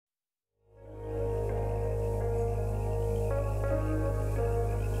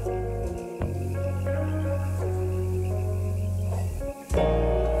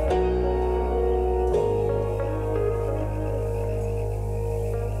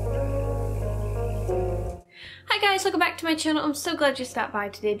Hi guys, welcome back to my channel. I'm so glad you stopped by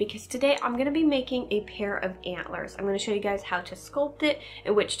today because today I'm going to be making a pair of antlers. I'm going to show you guys how to sculpt it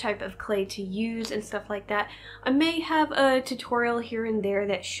and which type of clay to use and stuff like that. I may have a tutorial here and there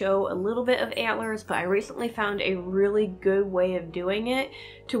that show a little bit of antlers, but I recently found a really good way of doing it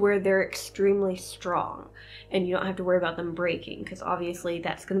to where they're extremely strong and you don't have to worry about them breaking, because obviously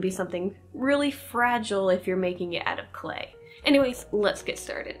that's going to be something really fragile if you're making it out of clay. Anyways, let's get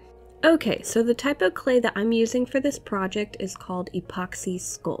started. Okay, so the type of clay that I'm using for this project is called Epoxy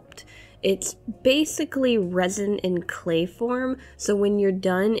Sculpt. It's basically resin in clay form, so when you're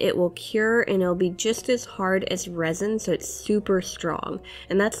done it will cure and it'll be just as hard as resin, so it's super strong.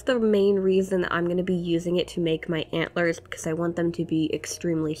 And that's the main reason that I'm going to be using it to make my antlers, because I want them to be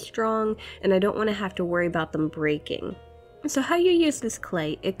extremely strong and I don't want to have to worry about them breaking. So how you use this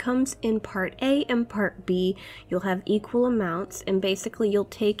clay, it comes in part A and part B. You'll have equal amounts, and basically you'll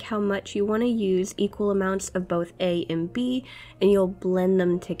take how much you want to use, equal amounts of both A and B, and you'll blend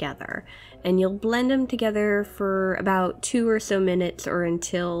them together. And you'll blend them together for about 2 or so minutes, or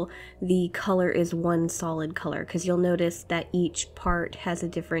until the color is one solid color, because you'll notice that each part has a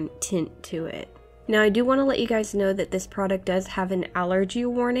different tint to it. Now I do want to let you guys know that this product does have an allergy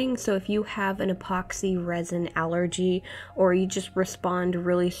warning, so if you have an epoxy resin allergy or you just respond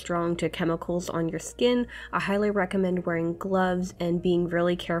really strong to chemicals on your skin, I highly recommend wearing gloves and being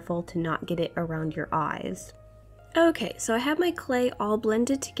really careful to not get it around your eyes. Okay, so I have my clay all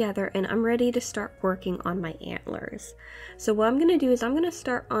blended together and I'm ready to start working on my antlers. So what I'm going to do is I'm going to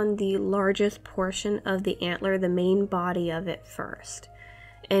start on the largest portion of the antler, the main body of it first.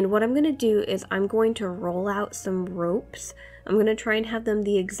 And what I'm going to do is I'm going to roll out some ropes. I'm going to try and have them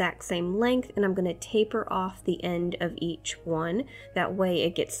the exact same length, and I'm going to taper off the end of each one. That way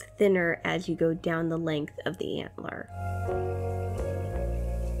it gets thinner as you go down the length of the antler.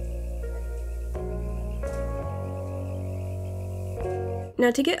 Now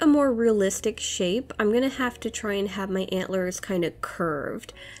to get a more realistic shape, I'm going to have to try and have my antlers kind of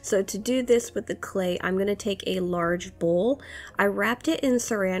curved. So to do this with the clay, I'm going to take a large bowl. I wrapped it in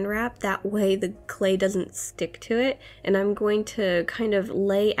saran wrap, that way the clay doesn't stick to it, and I'm going to kind of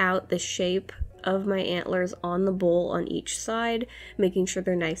lay out the shape of my antlers on the bowl on each side, making sure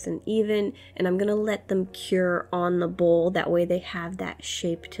they're nice and even, and I'm going to let them cure on the bowl, that way they have that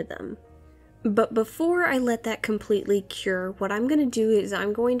shape to them. But before I let that completely cure, what I'm going to do is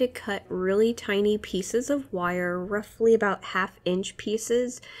I'm going to cut really tiny pieces of wire, roughly about 1/2 inch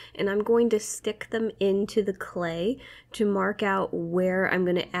pieces, and I'm going to stick them into the clay to mark out where I'm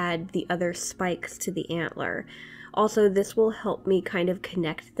going to add the other spikes to the antler. Also, this will help me kind of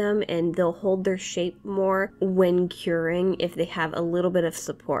connect them, and they'll hold their shape more when curing if they have a little bit of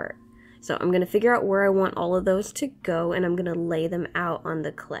support. So I'm going to figure out where I want all of those to go, and I'm going to lay them out on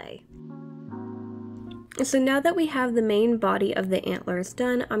the clay. So now that we have the main body of the antlers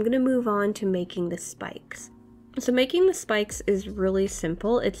done, I'm going to move on to making the spikes. So making the spikes is really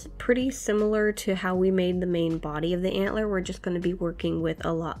simple. It's pretty similar to how we made the main body of the antler. We're just going to be working with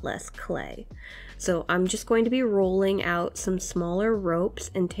a lot less clay. So I'm just going to be rolling out some smaller ropes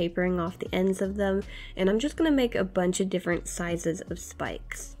and tapering off the ends of them, and I'm just going to make a bunch of different sizes of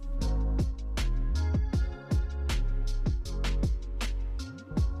spikes.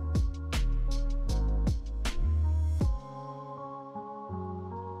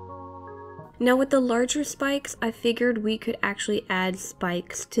 Now with the larger spikes, I figured we could actually add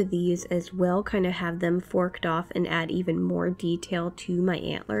spikes to these as well, kind of have them forked off and add even more detail to my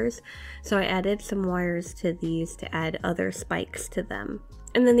antlers. So I added some wires to these to add other spikes to them.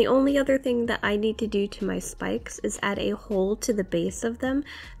 And then the only other thing that I need to do to my spikes is add a hole to the base of them.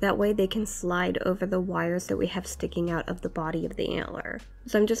 That way they can slide over the wires that we have sticking out of the body of the antler.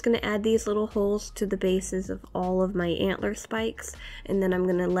 So I'm just going to add these little holes to the bases of all of my antler spikes, and then I'm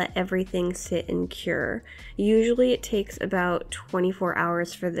going to let everything sit and cure. Usually it takes about 24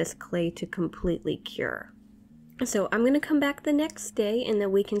 hours for this clay to completely cure. So I'm going to come back the next day and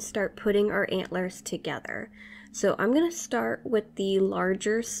then we can start putting our antlers together. So I'm going to start with the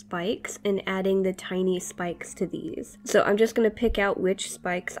larger spikes and adding the tiny spikes to these. So I'm just going to pick out which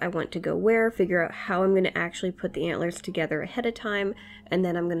spikes I want to go where, figure out how I'm going to actually put the antlers together ahead of time, and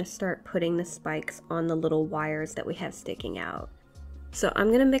then I'm going to start putting the spikes on the little wires that we have sticking out. So I'm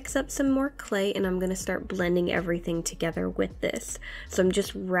going to mix up some more clay and I'm going to start blending everything together with this. So I'm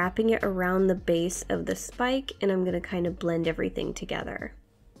just wrapping it around the base of the spike and I'm going to kind of blend everything together.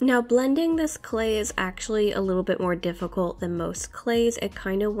 Now blending this clay is actually a little bit more difficult than most clays. It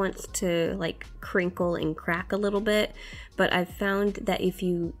kind of wants to like crinkle and crack a little bit, but I've found that if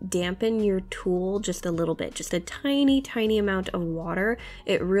you dampen your tool just a little bit, just a tiny, tiny amount of water,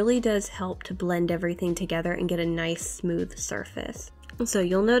 it really does help to blend everything together and get a nice smooth surface. So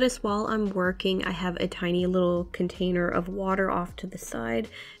you'll notice while I'm working, I have a tiny little container of water off to the side,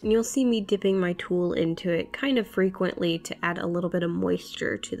 and you'll see me dipping my tool into it kind of frequently to add a little bit of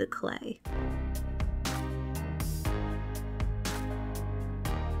moisture to the clay.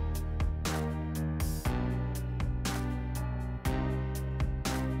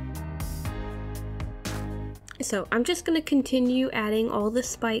 So I'm just going to continue adding all the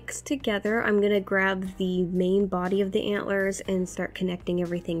spikes together. I'm going to grab the main body of the antlers and start connecting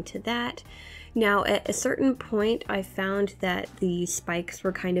everything to that. Now at a certain point I found that the spikes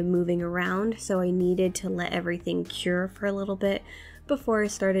were kind of moving around, so I needed to let everything cure for a little bit before I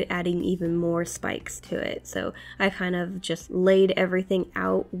started adding even more spikes to it. So I kind of just laid everything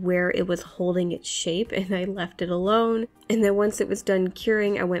out where it was holding its shape and I left it alone. And then once it was done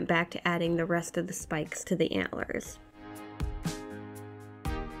curing, I went back to adding the rest of the spikes to the antlers.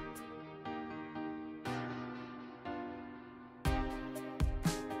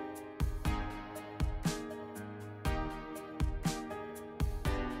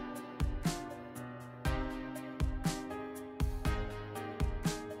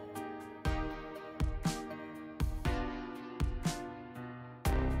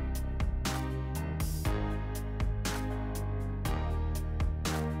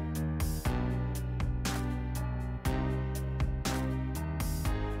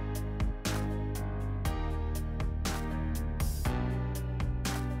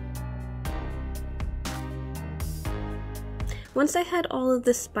 Once I had all of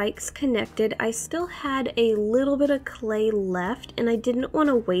the spikes connected, I still had a little bit of clay left, and I didn't want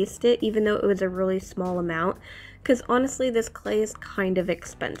to waste it even though it was a really small amount, because honestly this clay is kind of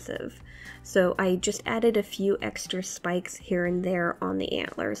expensive. So I just added a few extra spikes here and there on the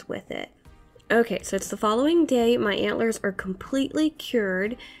antlers with it. Okay, so it's the following day. My antlers are completely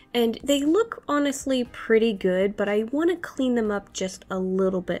cured and they look honestly pretty good, but I want to clean them up just a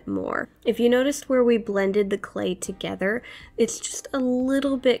little bit more. If you noticed where we blended the clay together, it's just a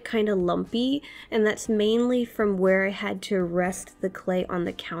little bit kind of lumpy, and that's mainly from where I had to rest the clay on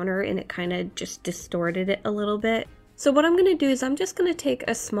the counter and it kind of just distorted it a little bit. So what I'm going to do is I'm just going to take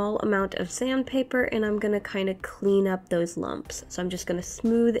a small amount of sandpaper and I'm going to kind of clean up those lumps. So I'm just going to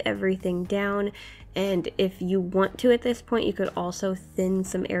smooth everything down, and if you want to at this point you could also thin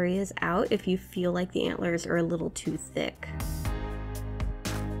some areas out if you feel like the antlers are a little too thick.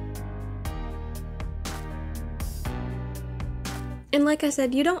 And like I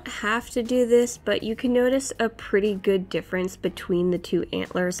said, you don't have to do this, but you can notice a pretty good difference between the two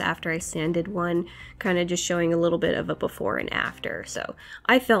antlers after I sanded one, kind of just showing a little bit of a before and after. So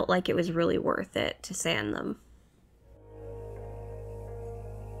I felt like it was really worth it to sand them.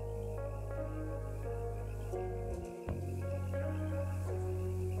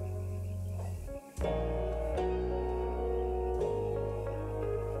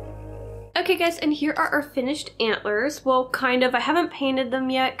 Okay guys, and here are our finished antlers. Well, kind of. I haven't painted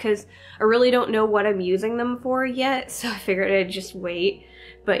them yet because I really don't know what I'm using them for yet, so I figured I'd just wait.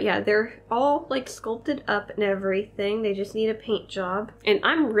 But yeah, they're all like sculpted up and everything. They just need a paint job. And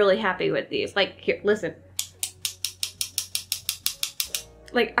I'm really happy with these. Like, here, listen.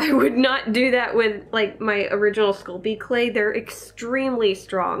 Like, I would not do that with like my original Sculpey clay. They're extremely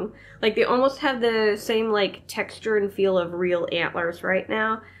strong. Like, they almost have the same like texture and feel of real antlers right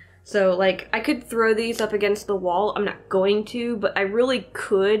now. So like I could throw these up against the wall. I'm not going to, but I really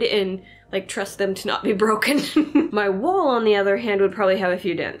could and like trust them to not be broken. My wall on the other hand would probably have a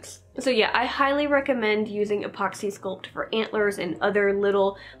few dents. So yeah, I highly recommend using Epoxy Sculpt for antlers and other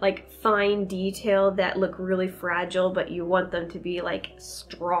little like fine detail that look really fragile, but you want them to be like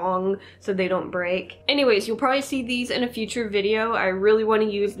strong so they don't break. Anyways, you'll probably see these in a future video. I really want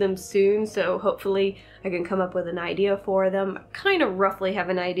to use them soon, so hopefully I can come up with an idea for them. I kind of roughly have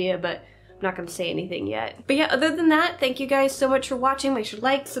an idea, but I'm not going to say anything yet. But yeah, other than that, thank you guys so much for watching. Make sure to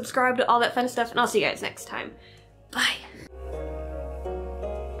like, subscribe to all that fun stuff, and I'll see you guys next time. Bye!